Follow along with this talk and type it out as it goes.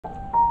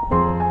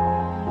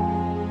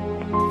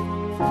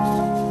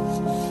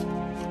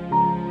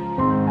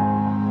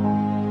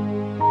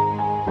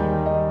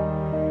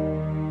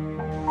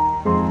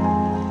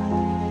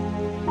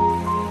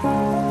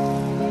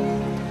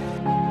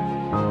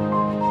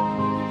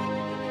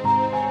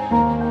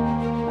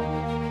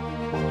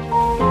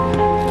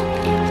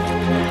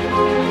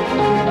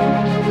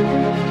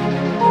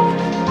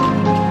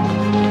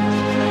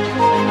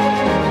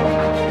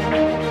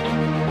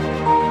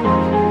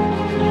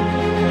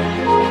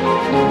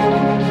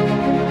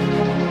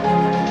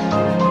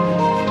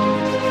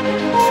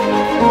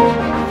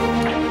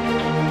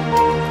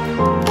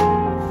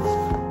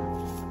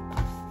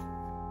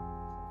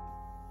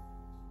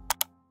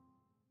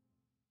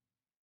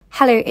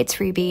Hello, it's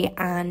Ruby,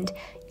 and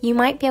you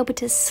might be able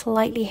to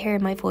slightly hear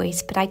in my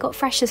voice, but I got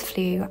freshers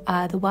flu,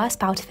 the worst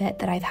bout of it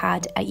that I've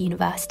had at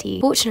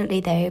university. Fortunately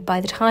though, by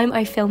the time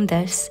I filmed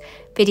this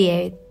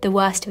video, the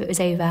worst of it was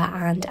over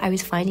and I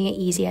was finding it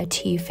easier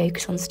to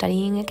focus on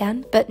studying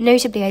again. But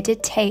notably, I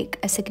did take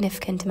a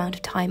significant amount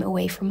of time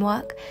away from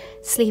work,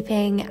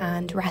 sleeping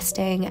and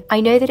resting.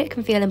 I know that it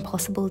can feel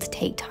impossible to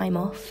take time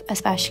off,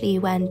 especially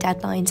when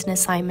deadlines and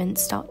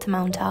assignments start to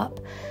mount up.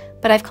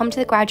 But I've come to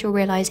the gradual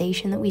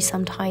realization that we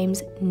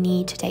sometimes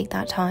need to take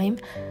that time.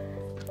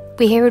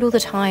 We hear it all the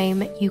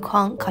time, you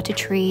can't cut a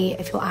tree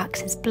if your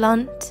axe is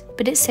blunt,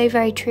 but it's so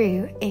very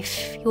true.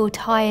 If you're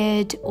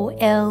tired or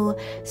ill,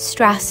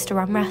 stressed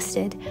or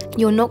unrested,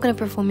 you're not going to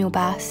perform your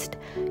best,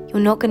 you're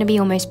not going to be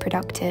your most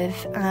productive,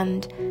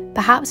 and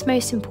perhaps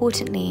most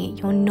importantly,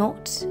 you're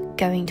not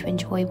going to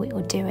enjoy what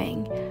you're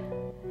doing.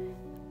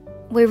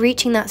 We're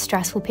reaching that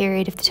stressful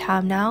period of the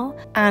term now,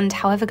 and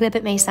however glib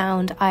it may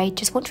sound, I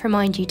just want to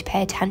remind you to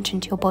pay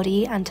attention to your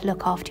body and to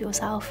look after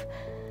yourself.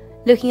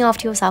 Looking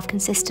after yourself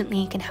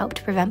consistently can help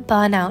to prevent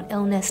burnout,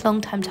 illness,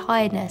 long-term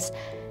tiredness.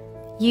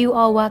 You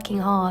are working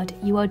hard,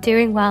 you are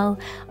doing well,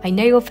 I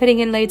know you're putting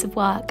in loads of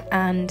work,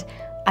 and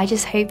I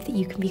just hope that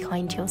you can be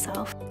kind to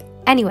yourself.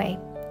 Anyway,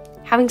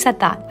 having said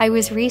that, I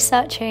was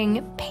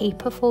researching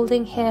paper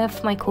folding here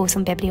for my course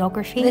on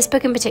bibliography. This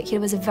book in particular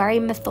was a very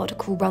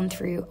methodical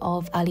run-through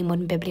of early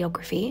modern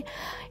bibliography.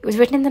 It was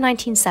written in the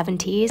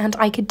 1970s, and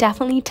I could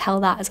definitely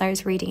tell that as I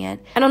was reading it.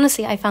 And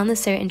honestly, I found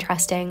this so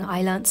interesting.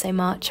 I learned so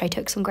much, I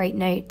took some great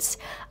notes,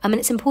 and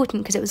it's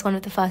important because it was one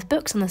of the first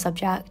books on the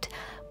subject.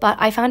 But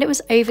I found it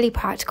was overly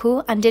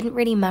practical and didn't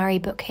really marry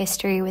book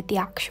history with the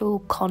actual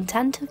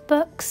content of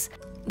books.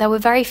 There were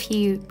very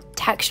few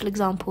textual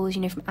examples,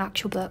 from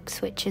actual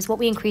books, which is what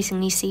we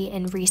increasingly see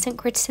in recent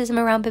criticism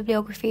around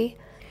bibliography.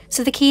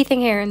 So the key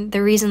thing here, and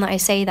the reason that I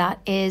say that,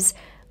 is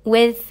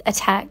with a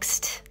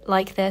text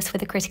like this,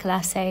 with a critical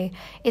essay,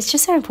 it's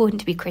just so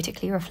important to be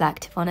critically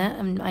reflective on it.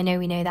 And I know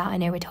we know that, I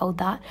know we're told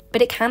that,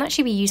 but it can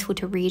actually be useful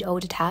to read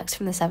older texts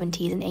from the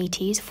 70s and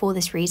 80s for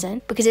this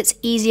reason, because it's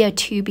easier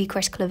to be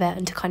critical of it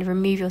and to kind of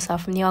remove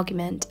yourself from the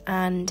argument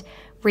and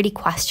really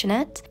question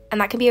it, and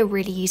that can be a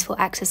really useful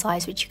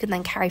exercise which you can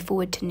then carry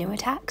forward to newer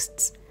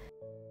texts.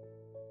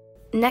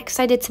 Next,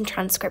 I did some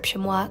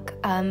transcription work.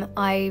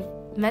 I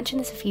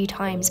mentioned this a few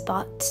times,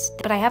 but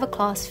I have a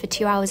class for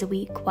 2 hours a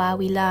week where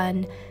we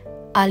learn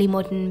early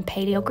modern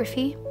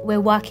paleography.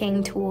 We're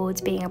working towards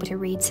being able to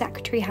read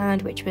secretary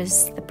hand, which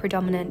was the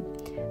predominant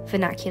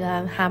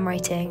vernacular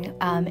handwriting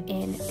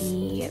in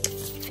the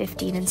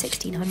 15 and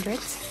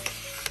 1600s.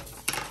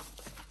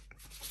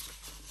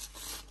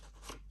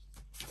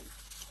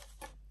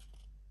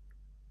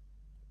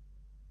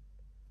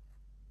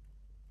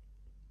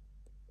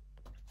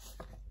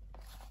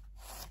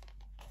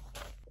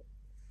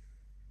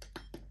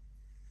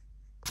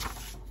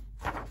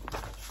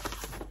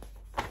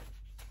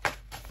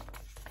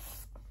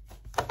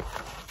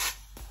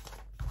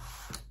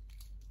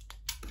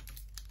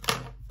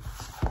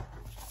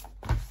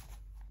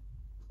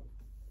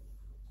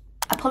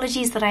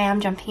 Apologies that I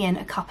am jumping in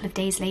a couple of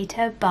days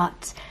later,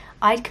 but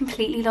I'd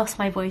completely lost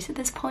my voice at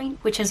this point,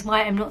 which is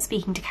why I'm not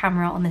speaking to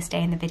camera on this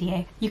day in the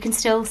video. You can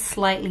still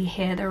slightly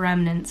hear the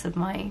remnants of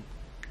my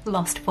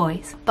lost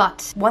voice.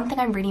 But one thing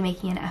I'm really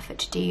making an effort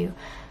to do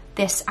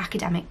this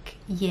academic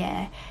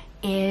year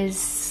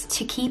is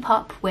to keep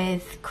up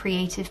with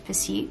creative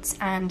pursuits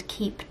and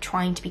keep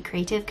trying to be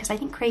creative, because I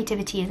think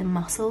creativity is a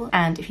muscle,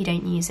 and if you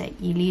don't use it,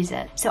 you lose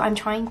it. So I'm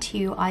trying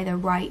to either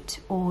write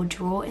or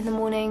draw in the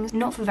mornings,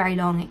 not for very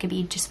long, it could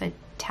be just for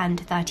 10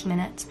 to 30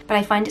 minutes, but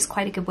I find it's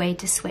quite a good way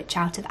to switch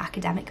out of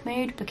academic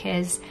mode,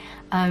 because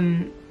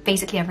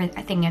basically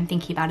everything I'm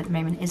thinking about at the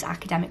moment is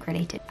academic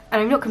related.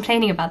 And I'm not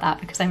complaining about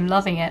that because I'm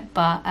loving it,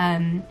 but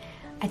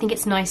I think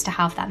it's nice to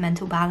have that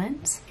mental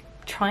balance.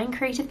 Trying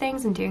creative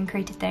things and doing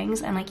creative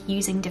things and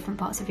using different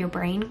parts of your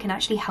brain can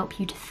actually help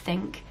you to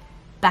think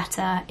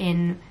better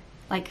in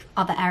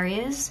other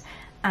areas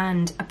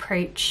and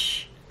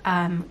approach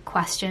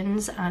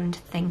questions and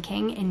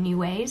thinking in new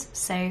ways.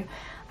 So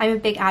I'm a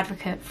big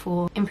advocate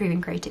for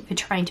improving creative, for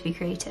trying to be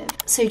creative.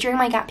 So during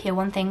my gap year,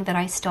 one thing that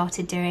I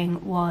started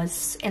doing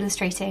was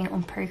illustrating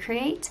on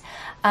Procreate.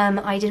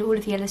 I did all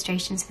of the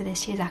illustrations for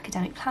this year's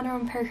academic planner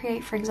on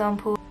Procreate, for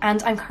example,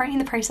 and I'm currently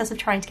in the process of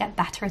trying to get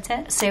better at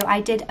it. So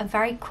I did a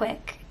very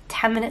quick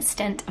 10-minute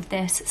stint of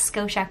this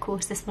Skillshare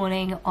course this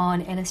morning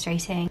on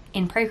illustrating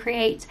in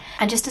Procreate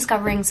and just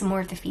discovering some more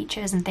of the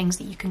features and things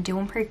that you can do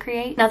on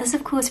Procreate. Now this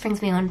of course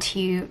brings me on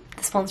to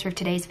the sponsor of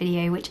today's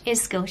video, which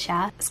is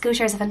Skillshare.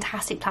 Skillshare is a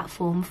fantastic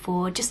platform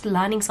for just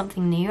learning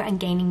something new and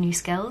gaining new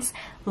skills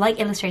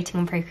like illustrating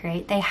on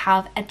Procreate. They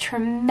have a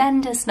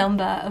tremendous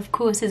number of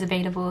courses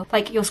available.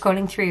 Like, you're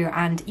scrolling through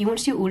and you want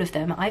to do all of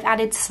them. I've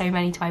added so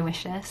many to my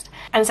wish list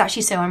and it's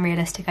actually so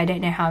unrealistic. I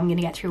don't know how I'm going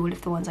to get through all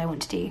of the ones I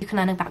want to do. You can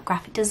learn about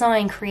graphic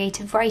design,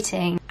 creative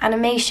writing,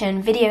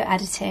 animation, video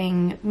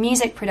editing,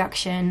 music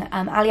production.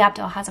 Ali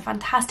Abdaal has a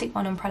fantastic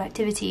one on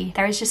productivity.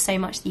 There is just so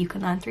much that you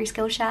can learn through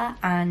Skillshare,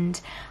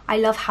 and I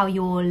love how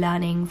you're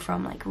learning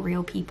from like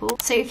real people.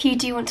 So if you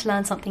do want to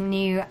learn something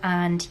new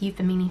and you've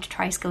been meaning to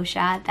try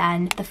Skillshare,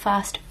 then the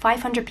first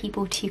 500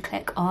 people to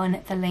click on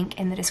the link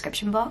in the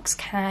description box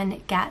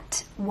can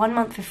get 1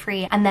 month for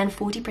free and then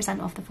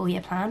 40% off the full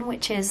year plan,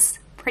 which is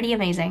pretty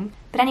amazing.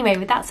 But anyway,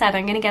 with that said,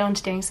 I'm going to get on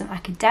to doing some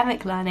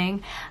academic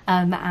learning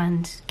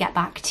and get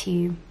back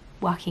to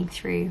working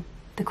through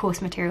the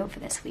course material for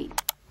this week.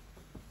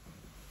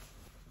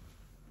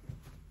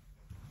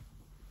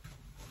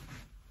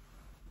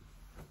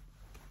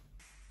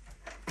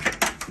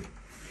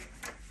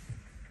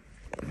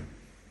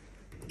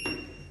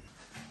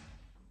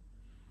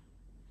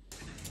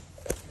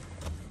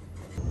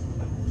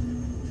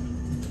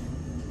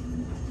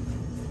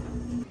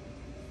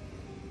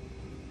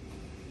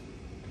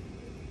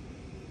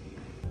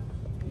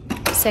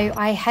 So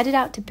I headed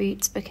out to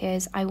Boots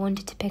because I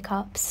wanted to pick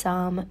up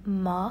some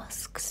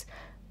masks.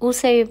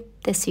 Also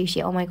the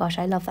sushi, oh my gosh,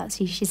 I love that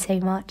sushi so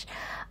much.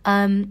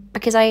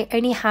 Because I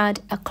only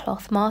had a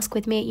cloth mask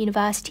with me at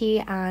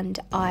university and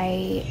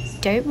I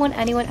don't want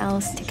anyone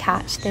else to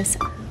catch this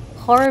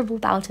horrible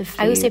bout of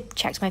flu. I also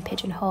checked my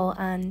pigeonhole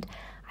and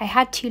I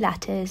had 2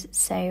 letters,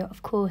 so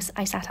of course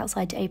I sat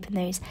outside to open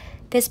those.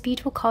 This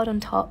beautiful card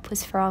on top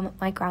was from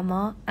my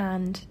grandma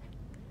and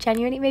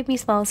genuinely made me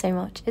smile so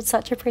much. It's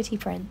such a pretty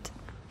print.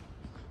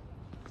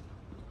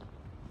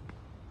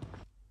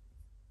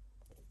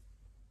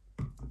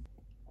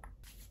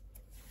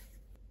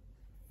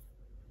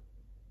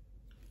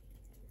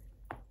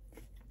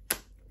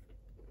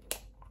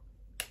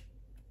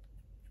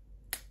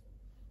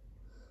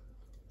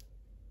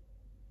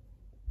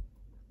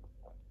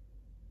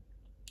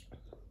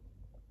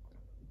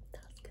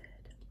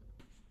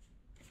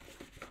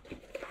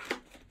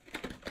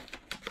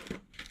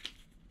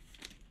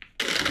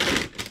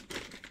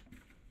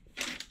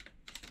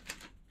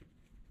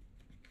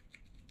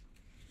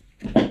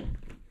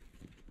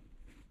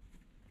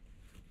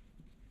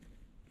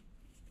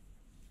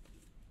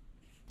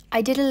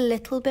 I did a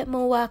little bit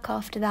more work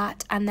after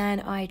that and then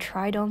I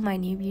tried on my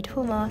new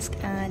beautiful mask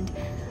and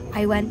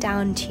I went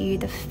down to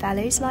the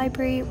Fellows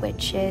Library,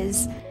 which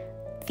is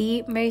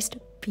the most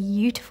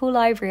beautiful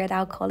library at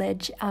our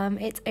college.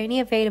 It's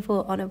only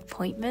available on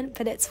appointment,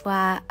 but it's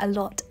where a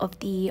lot of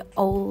the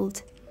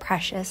old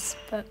precious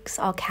books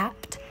are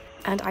kept.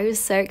 And I was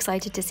so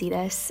excited to see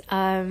this.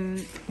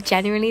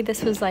 Genuinely,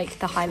 this was like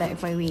the highlight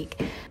of my week.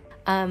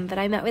 But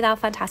I met with our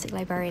fantastic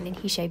librarian and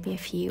he showed me a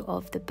few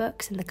of the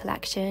books in the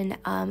collection.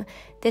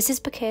 This is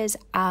because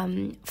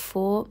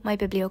for my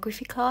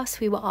bibliography class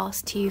we were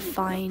asked to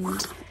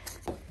find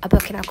a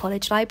book in our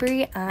college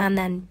library and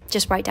then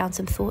just write down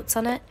some thoughts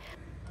on it.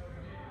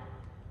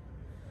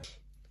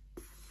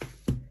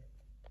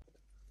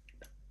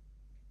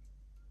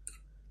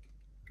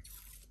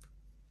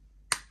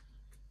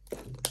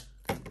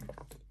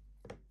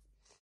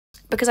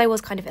 Because I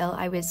was kind of ill,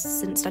 I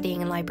wasn't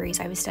studying in libraries,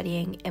 I was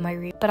studying in my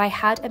room. But I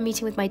had a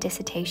meeting with my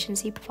dissertation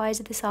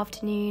supervisor this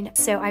afternoon,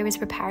 so I was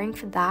preparing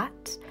for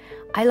that.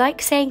 I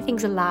like saying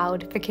things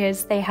aloud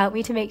because they help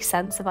me to make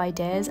sense of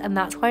ideas, and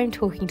that's why I'm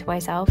talking to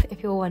myself,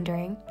 if you're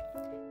wondering.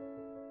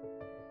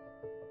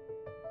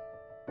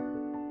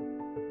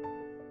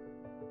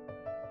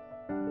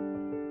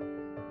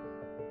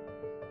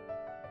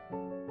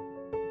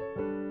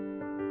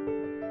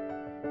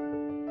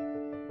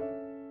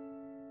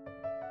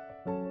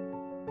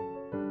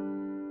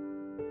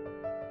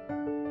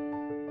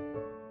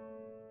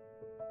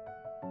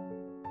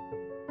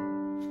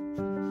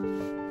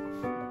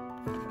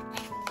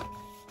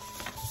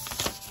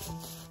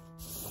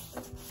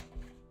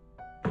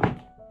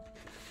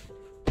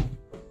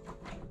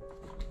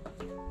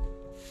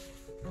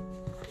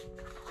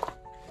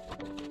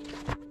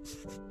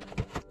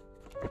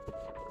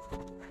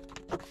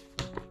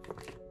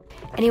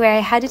 Anyway, I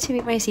headed to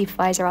meet my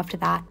supervisor after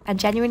that, and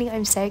genuinely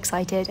I'm so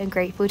excited and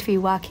grateful to be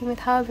working with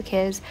her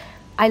because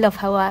I love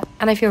her work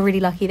and I feel really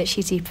lucky that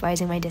she's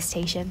supervising my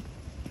dissertation.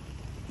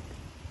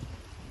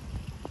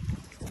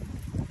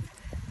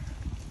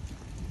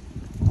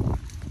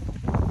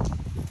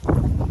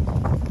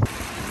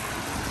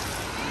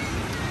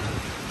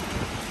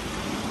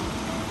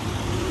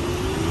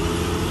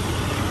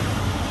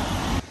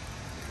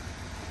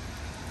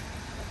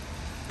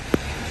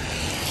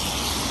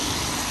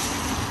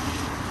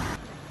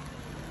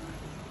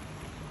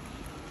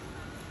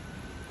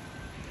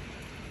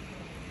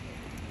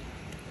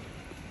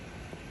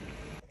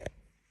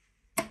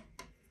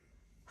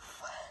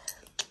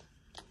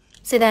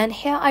 So then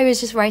here I was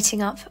just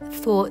writing up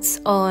thoughts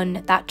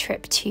on that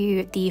trip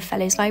to the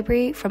Fellows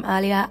Library from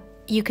earlier.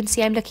 You can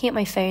see I'm looking at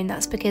my phone.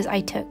 That's because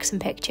I took some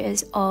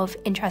pictures of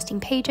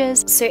interesting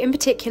pages. So in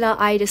particular,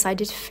 I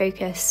decided to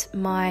focus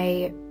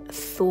my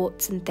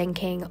thoughts and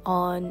thinking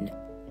on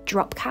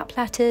drop cap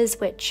letters,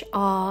 which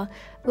are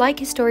like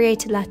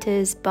historiated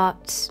letters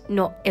but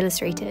not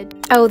illustrated.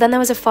 Oh, then there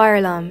was a fire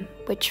alarm,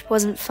 which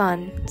wasn't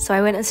fun. So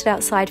I went and stood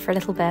outside for a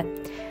little bit.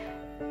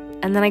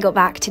 And then I got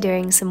back to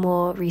doing some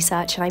more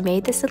research and I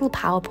made this little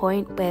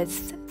PowerPoint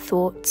with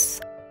thoughts.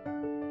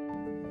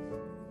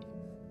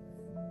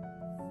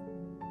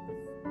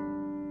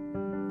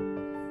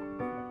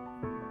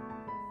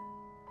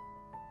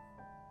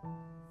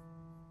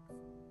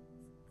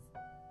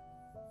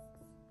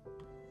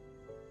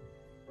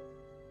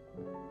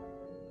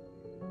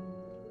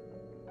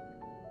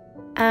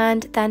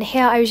 And then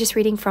here I was just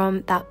reading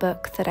from that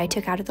book that I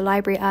took out of the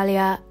library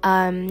earlier.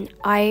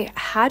 I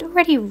had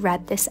already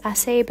read this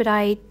essay, but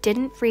I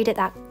didn't read it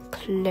that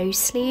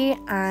closely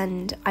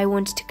and I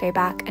wanted to go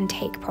back and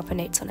take proper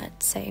notes on it.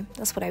 So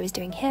that's what I was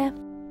doing here.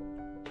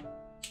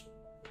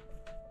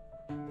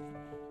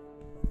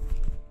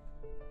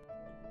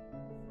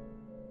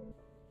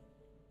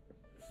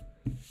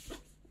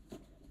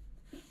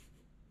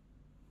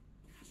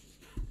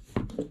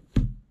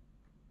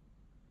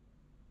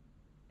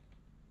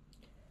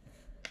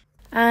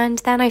 And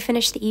then I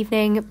finished the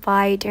evening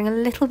by doing a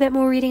little bit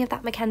more reading of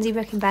that Mackenzie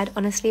book in bed.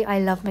 Honestly, I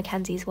love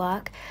Mackenzie's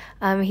work.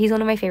 He's one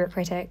of my favourite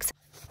critics.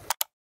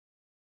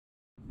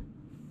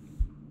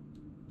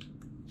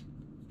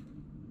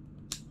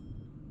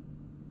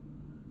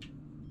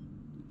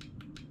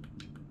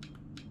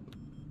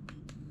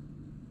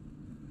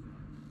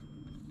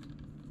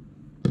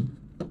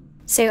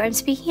 So I'm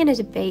speaking in a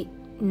debate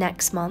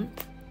next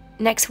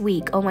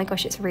week. Oh my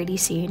gosh, it's really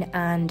soon.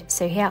 And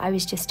so here I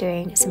was just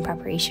doing some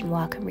preparation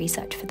work and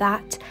research for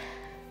that.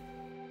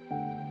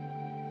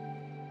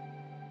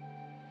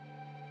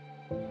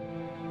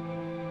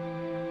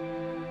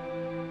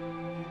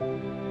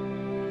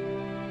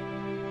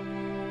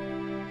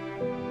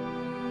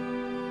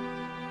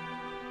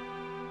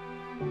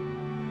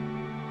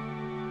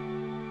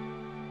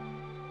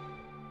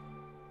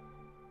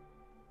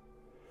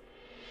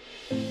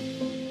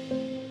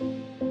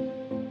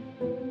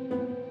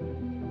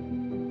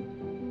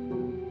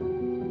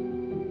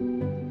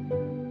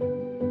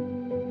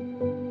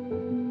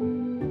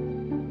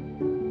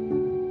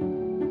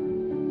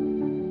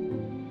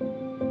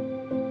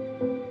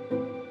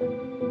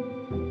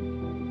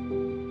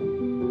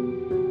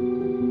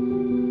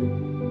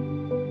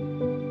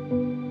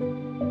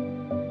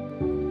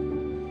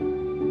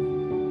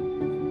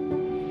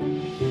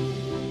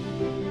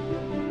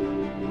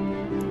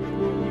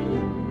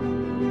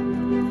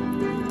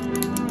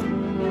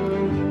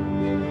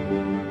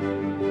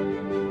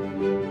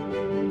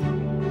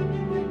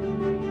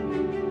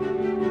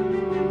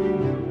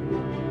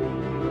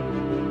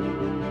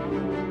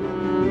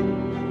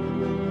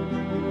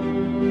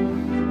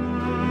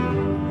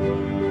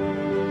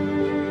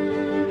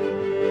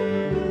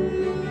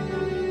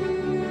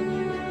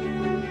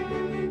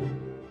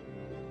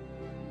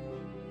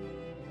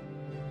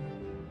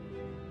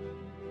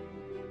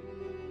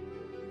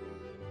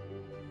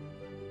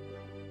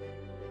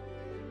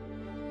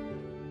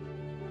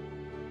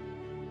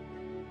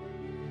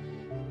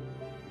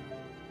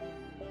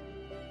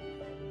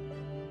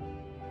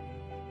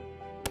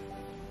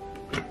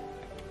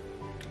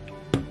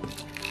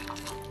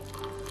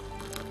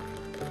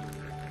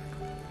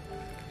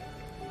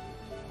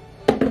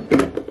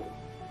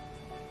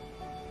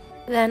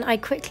 Then I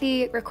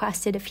quickly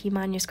requested a few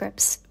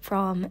manuscripts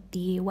from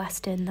the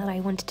Western that I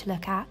wanted to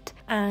look at,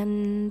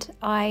 and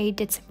I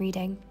did some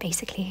reading,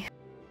 basically.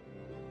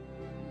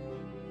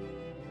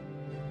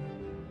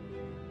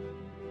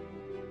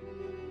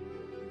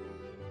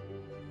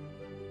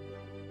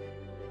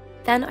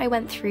 Then I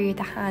went through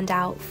the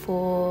handout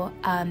for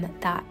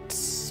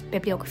that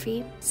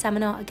bibliography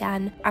seminar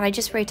again, and I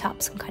just wrote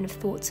up some kind of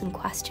thoughts and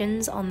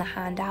questions on the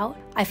handout.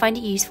 I find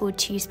it useful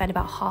to spend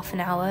about half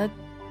an hour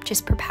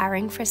just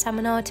preparing for a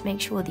seminar to make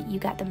sure that you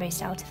get the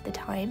most out of the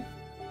time.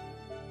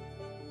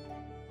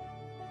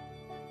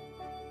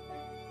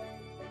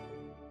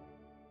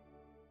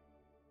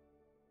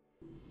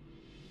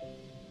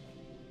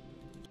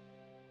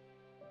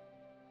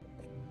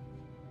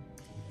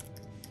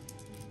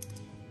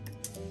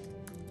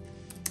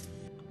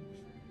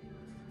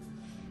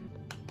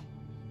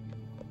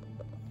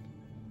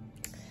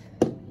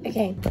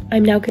 Okay,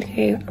 I'm now going to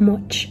go and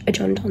watch a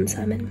John Donne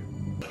sermon.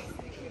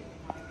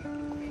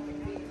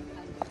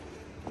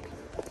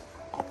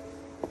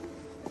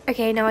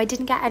 Okay, now I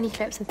didn't get any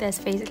clips of this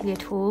basically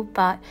at all,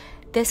 but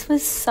this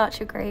was such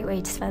a great way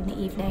to spend the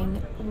evening.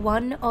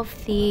 One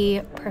of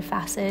the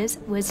professors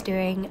was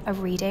doing a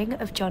reading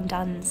of John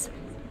Donne's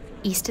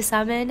Easter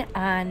sermon,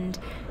 and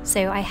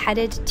so I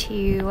headed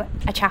to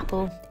a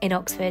chapel in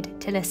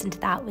Oxford to listen to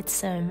that with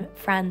some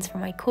friends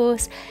from my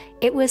course.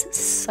 It was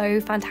so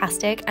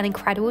fantastic and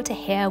incredible to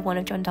hear one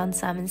of John Donne's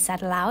sermons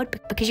said aloud,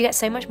 because you get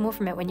so much more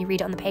from it when you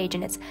read it on the page,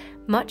 and it's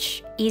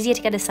much easier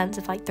to get a sense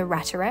of like the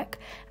rhetoric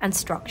and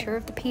structure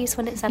of the piece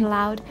when it's said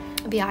aloud.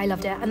 But yeah, I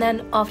loved it. And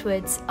then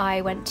afterwards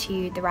I went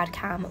to the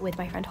Radcam with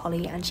my friend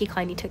Holly, and she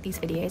kindly took these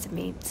videos of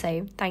me,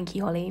 so thank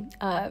you, Holly.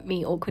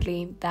 Me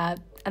awkwardly there,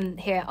 and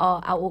here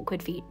are our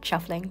awkward feet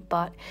shuffling.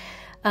 But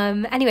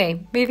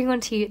anyway, moving on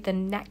to the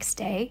next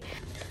day.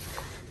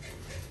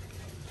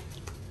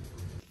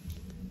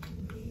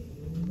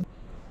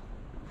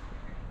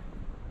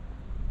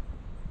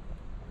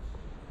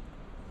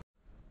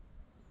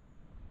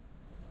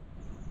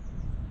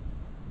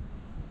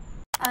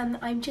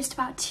 I'm just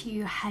about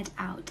to head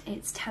out.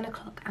 It's 10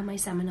 o'clock and my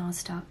seminar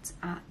starts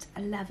at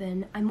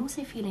 11. I'm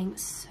also feeling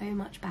so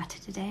much better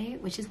today,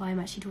 which is why I'm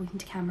actually talking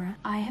to camera.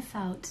 I have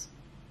felt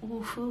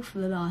awful for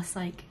the last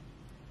like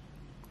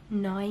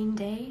 9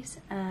 days,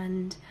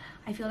 and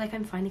I feel like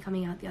I'm finally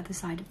coming out the other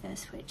side of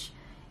this, which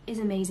is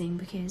amazing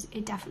because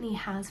it definitely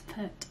has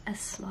put a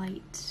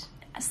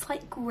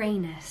slight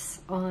greyness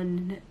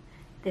on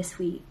this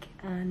week,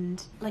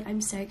 and like I'm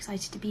so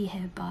excited to be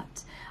here,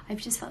 but I've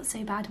just felt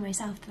so bad to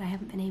myself that I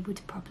haven't been able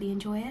to properly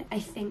enjoy it. I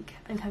think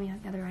I'm coming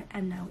out the other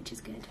end now, which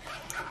is good.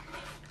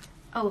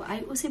 Oh,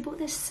 I also bought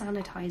this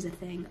sanitizer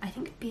thing. I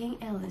think being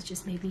ill has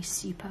just made me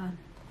super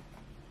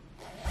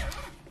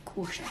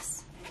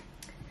cautious.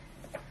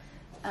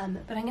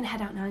 But I'm gonna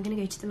head out now. I'm gonna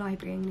go to the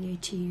library. I'm gonna go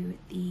to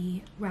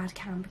the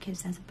Radcam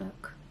because there's a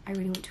book I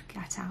really want to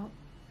get out.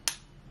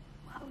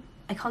 Well,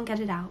 I can't get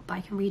it out, but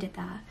I can read it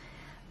there.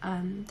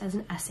 There's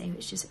an essay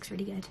which just looks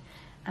really good,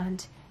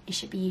 and it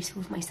should be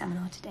useful for my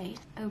seminar today.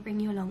 I'll bring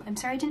you along. I'm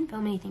sorry I didn't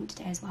film anything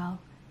today as well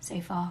so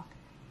far.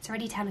 It's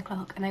already 10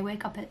 o'clock and I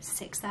woke up at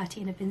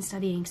 6:30 and I've been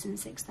studying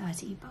since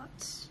 6:30,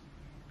 but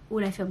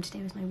all I filmed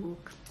today was my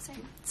walk. So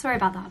sorry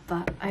about that,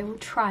 but I will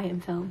try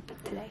and film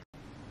today.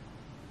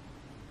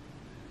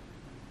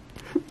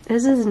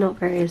 This is not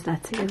very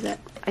aesthetic, is it?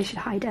 I should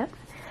hide it.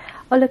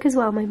 Oh, look as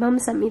well, my mum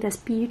sent me this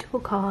beautiful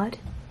card,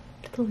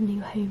 little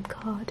new home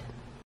card.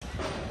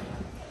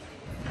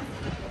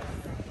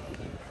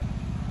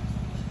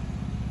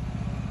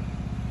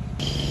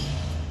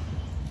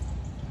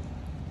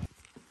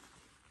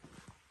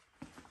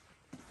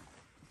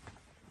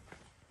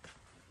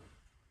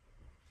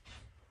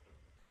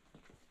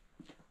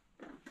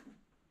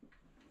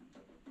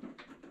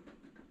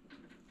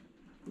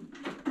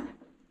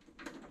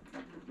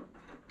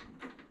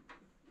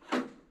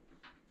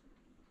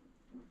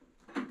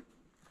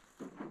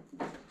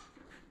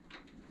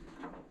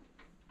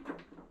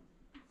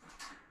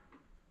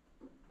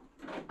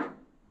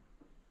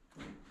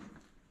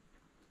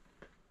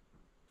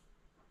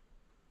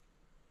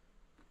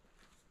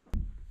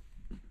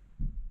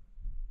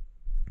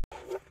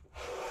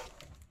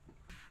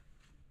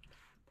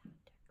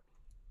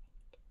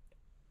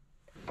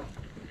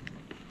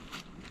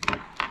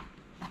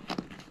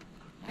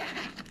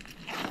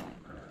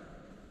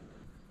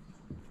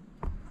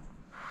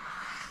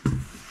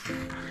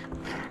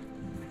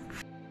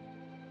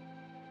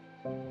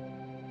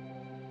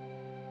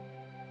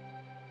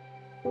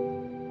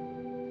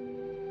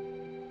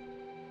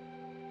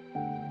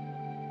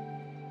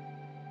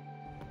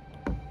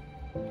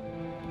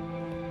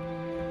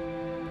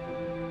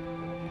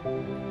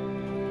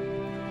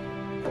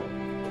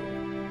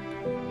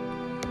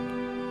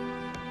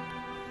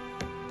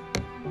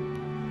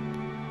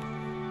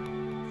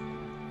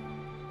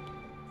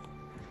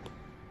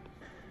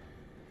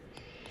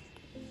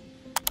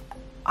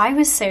 I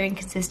was so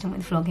inconsistent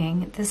with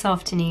vlogging this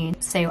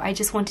afternoon, so I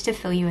just wanted to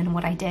fill you in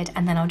what I did,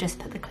 and then I'll just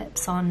put the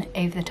clips on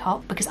over the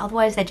top because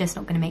otherwise they're just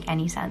not going to make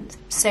any sense.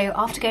 So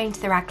after going to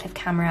the Radcliffe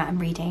Camera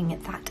and reading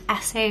that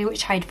essay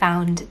which I'd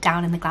found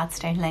down in the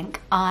Gladstone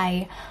link,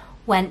 I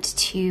went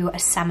to a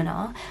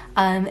seminar.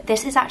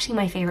 This is actually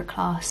my favourite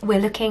class. We're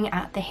looking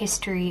at the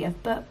history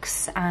of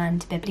books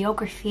and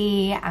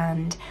bibliography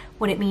and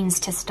what it means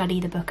to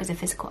study the book as a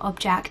physical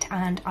object,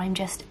 and I'm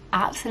just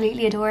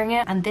absolutely adoring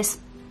it. And this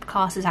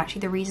class is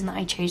actually the reason that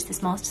I chose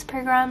this master's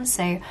program,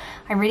 so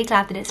I'm really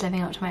glad that it's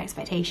living up to my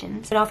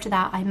expectations. But after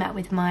that I met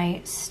with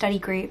my study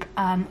group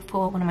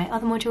for one of my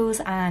other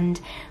modules, and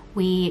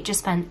we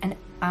just spent an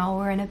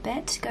hour and a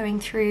bit going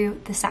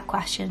through the set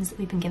questions that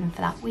we've been given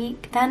for that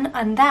week. Then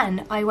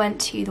I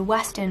went to the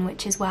Weston,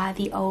 which is where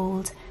the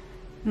old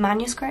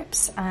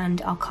manuscripts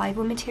and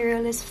archival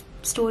material is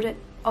stored at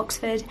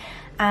Oxford,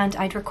 and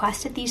I'd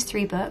requested these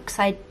 3 books.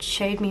 I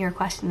showed me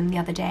requesting them the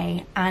other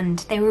day and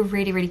they were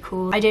really, really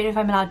cool. I don't know if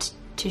I'm allowed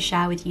to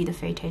share with you the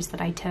photos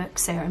that I took,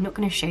 so I'm not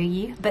going to show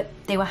you, but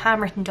they were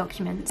handwritten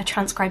documents, a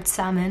transcribed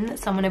sermon that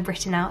someone had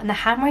written out, and the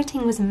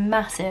handwriting was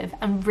massive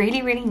and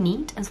really, really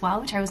neat as well,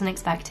 which I wasn't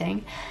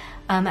expecting.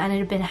 and it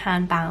had been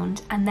hand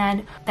bound. And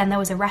then there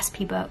was a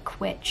recipe book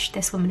which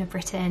this woman had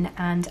written,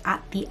 and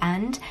at the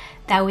end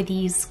there were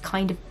these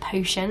kind of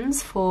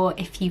potions for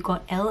if you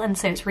got ill. And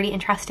so it's really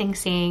interesting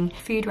seeing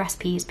food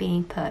recipes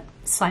being put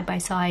side by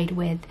side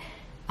with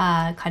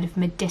kind of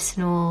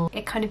medicinal.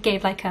 It kind of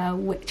gave like a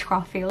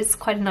witchcraft feel. It's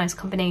quite a nice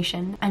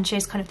combination and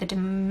shows kind of the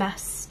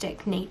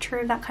domestic nature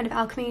of that kind of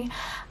alchemy.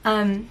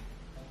 And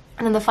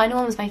then the final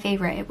one was my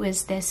favourite. It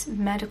was this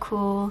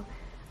medical, I'm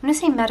gonna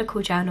say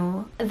medical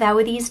journal. There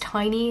were these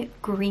tiny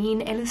green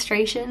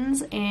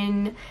illustrations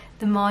in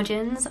the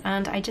margins,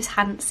 and I just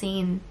hadn't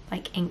seen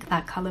like ink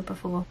that colour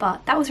before,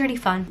 but that was really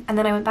fun. And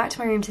then I went back to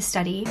my room to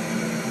study.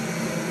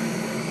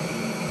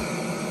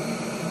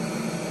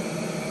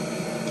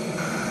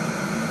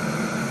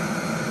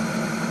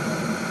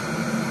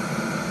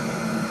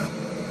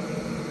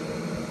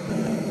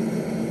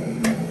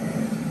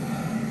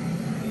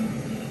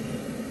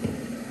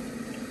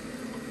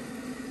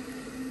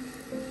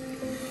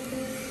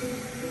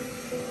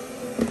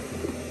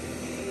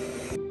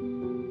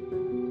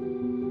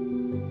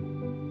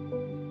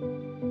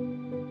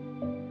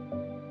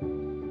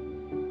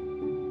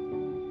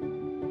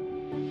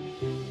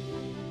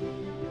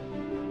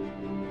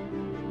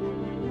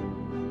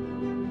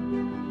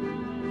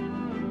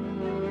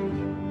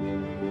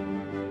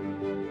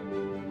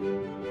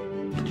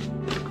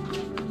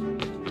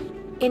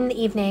 In the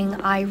evening,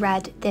 I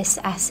read this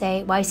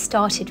essay, well, I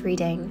started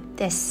reading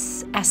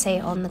this essay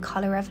on the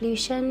colour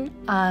revolution,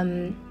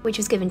 which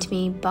was given to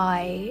me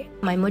by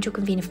my module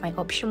convener for my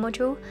optional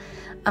module.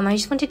 I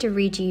just wanted to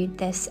read you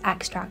this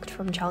extract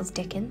from Charles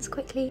Dickens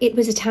quickly. It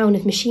was a town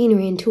of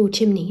machinery and tall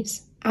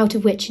chimneys, out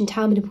of which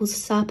interminable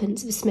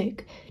serpents of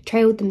smoke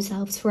trailed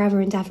themselves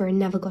forever and ever and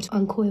never got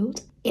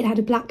uncoiled. It had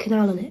a black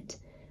canal on it,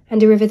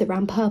 and a river that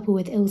ran purple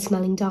with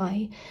ill-smelling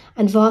dye,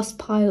 and vast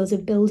piles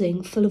of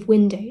building full of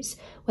windows,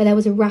 where there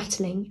was a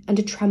rattling and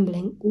a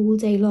trembling all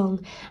day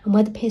long, and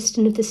where the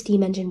piston of the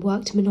steam engine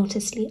worked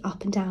monotonously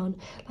up and down,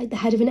 like the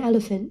head of an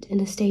elephant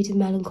in a state of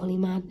melancholy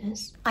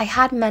madness. I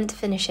had meant to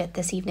finish it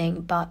this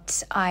evening,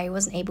 but I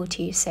wasn't able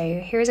to, so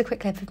here is a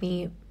quick clip of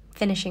me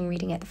finishing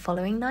reading it the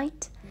following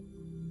night.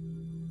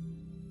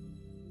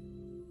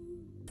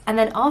 And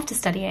then after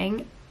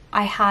studying,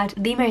 I had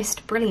the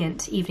most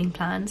brilliant evening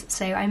plans.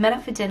 So I met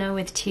up for dinner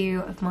with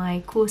two of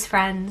my course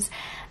friends,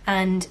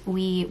 and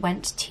we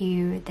went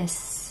to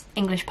this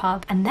English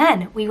pub, and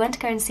then we went to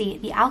go and see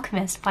The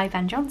Alchemist by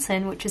Ben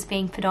Jonson, which was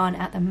being put on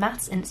at the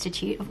Maths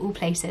Institute of all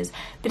places.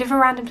 Bit of a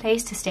random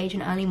place to stage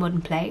an early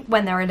modern play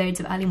when there are loads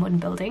of early modern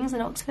buildings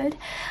in Oxford,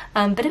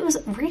 but it was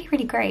really,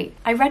 really great.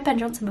 I read Ben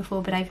Jonson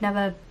before, but I've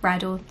never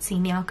read or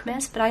seen The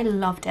Alchemist, but I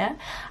loved it.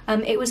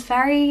 It was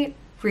very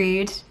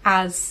rude,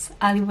 as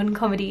early modern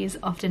comedies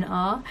often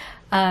are,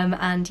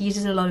 and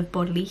uses a lot of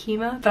bodily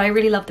humour, but I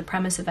really love the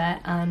premise of it,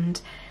 and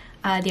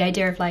the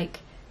idea of like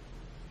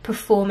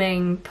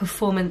performing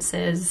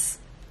performances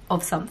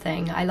of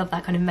something. I love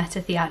that kind of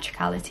meta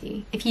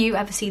theatricality. If you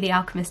ever see The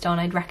Alchemist on,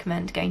 I'd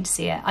recommend going to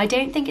see it. I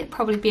don't think it'd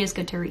probably be as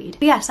good to read.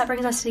 But yes, that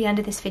brings us to the end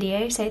of this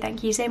video, so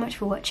thank you so much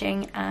for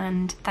watching,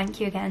 and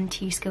thank you again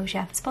to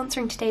Skillshare for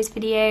sponsoring today's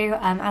video.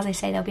 As I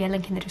say, there'll be a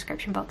link in the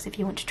description box if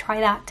you want to try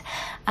that.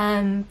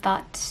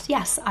 But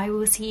yes, I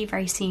will see you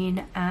very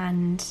soon,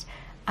 and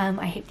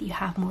I hope that you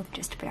have more than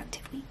just a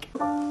productive week.